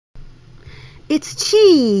It's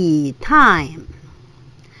Chi time!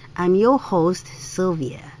 I'm your host,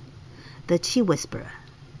 Sylvia, the Chi Whisperer.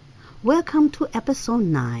 Welcome to episode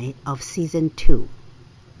 9 of season 2.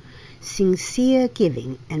 Sincere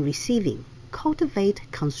giving and receiving cultivate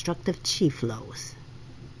constructive chi flows.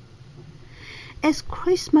 As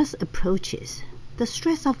Christmas approaches, the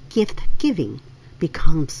stress of gift giving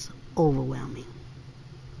becomes overwhelming.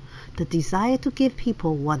 The desire to give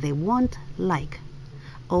people what they want, like,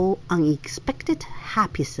 or unexpected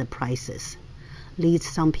happy surprises, leads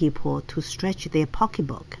some people to stretch their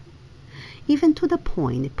pocketbook, even to the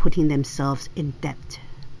point of putting themselves in debt.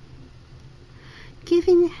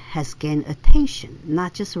 Giving has gained attention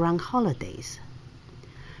not just around holidays.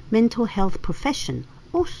 Mental health profession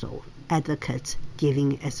also advocates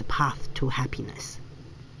giving as a path to happiness.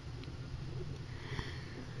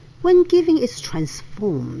 When giving is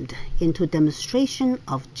transformed into demonstration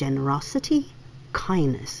of generosity,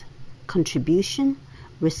 kindness, contribution,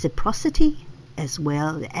 reciprocity, as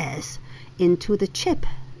well as into the chip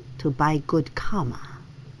to buy good karma,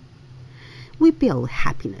 we build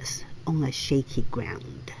happiness on a shaky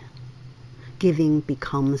ground. Giving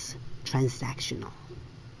becomes transactional.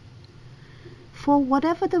 For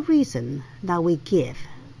whatever the reason that we give,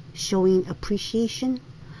 showing appreciation,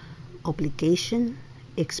 obligation,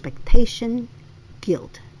 expectation,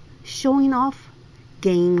 guilt, showing off,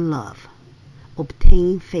 gain love,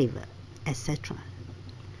 obtain favor, etc.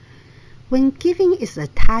 When giving is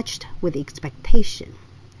attached with expectation,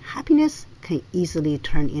 happiness can easily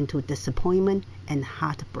turn into disappointment and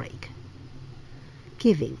heartbreak.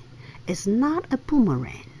 Giving is not a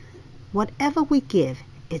boomerang. Whatever we give,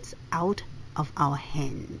 it's out of our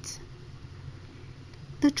hands.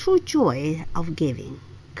 The true joy of giving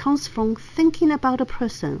comes from thinking about the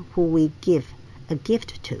person who we give a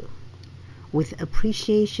gift to, with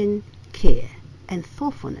appreciation, care, and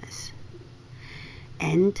thoughtfulness.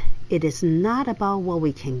 And it is not about what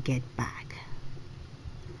we can get back.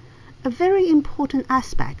 A very important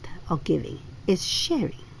aspect of giving is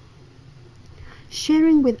sharing.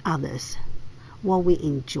 Sharing with others what we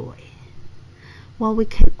enjoy, what we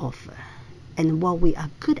can offer, and what we are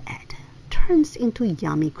good at turns into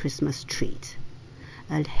yummy Christmas treats.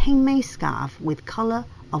 A handmade scarf with color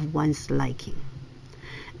of one's liking,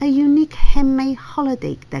 a unique handmade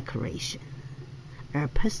holiday decoration, a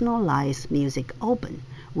personalized music album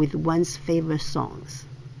with one's favorite songs,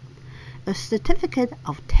 a certificate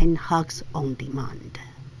of 10 hugs on demand,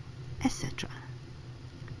 etc.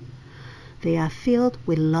 They are filled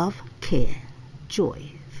with love, care,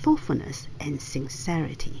 joy, thoughtfulness, and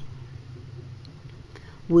sincerity,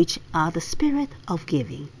 which are the spirit of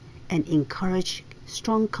giving and encourage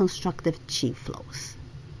strong constructive chi flows.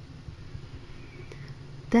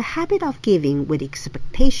 The habit of giving with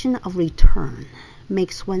expectation of return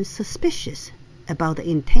makes one suspicious about the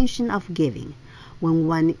intention of giving when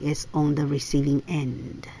one is on the receiving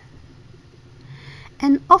end.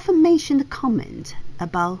 An often mentioned comment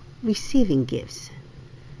about receiving gifts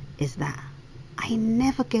is that I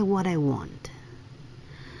never get what I want.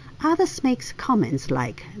 Others make comments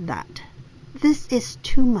like that this is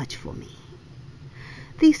too much for me.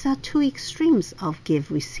 These are two extremes of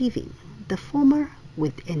give-receiving, the former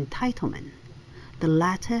with entitlement, the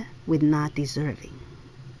latter with not deserving.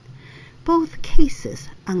 Both cases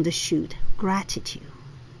undershoot gratitude.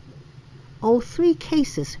 All three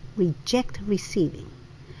cases reject receiving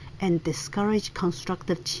and discourage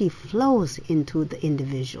constructive chi flows into the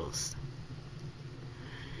individuals.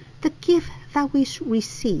 The gift that we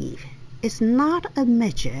receive is not a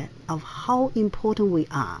measure of how important we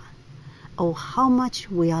are or how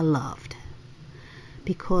much we are loved,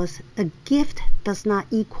 because a gift does not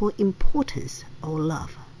equal importance or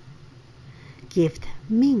love. Gift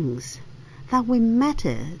means that we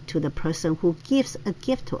matter to the person who gives a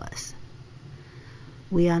gift to us.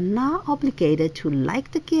 We are not obligated to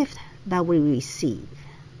like the gift that we receive,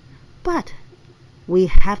 but we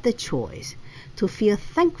have the choice to feel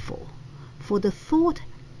thankful for the thought,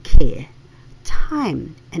 care,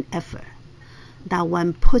 time, and effort that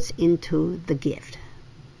one puts into the gift.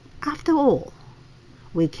 After all,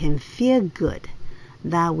 we can feel good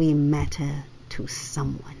that we matter to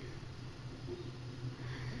someone.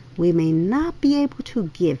 We may not be able to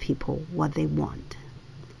give people what they want,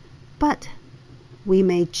 but we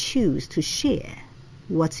may choose to share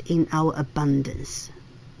what's in our abundance.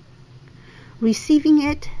 Receiving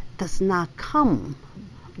it does not come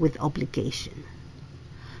with obligation,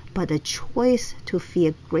 but a choice to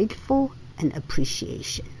feel grateful and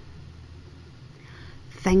appreciation.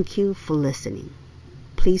 Thank you for listening.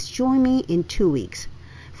 Please join me in 2 weeks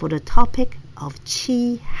for the topic of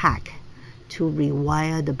Chi Hack to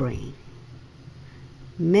rewire the brain.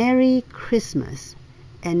 Merry Christmas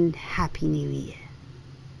and Happy New Year.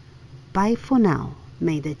 Bye for now.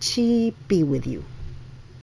 May the Qi be with you.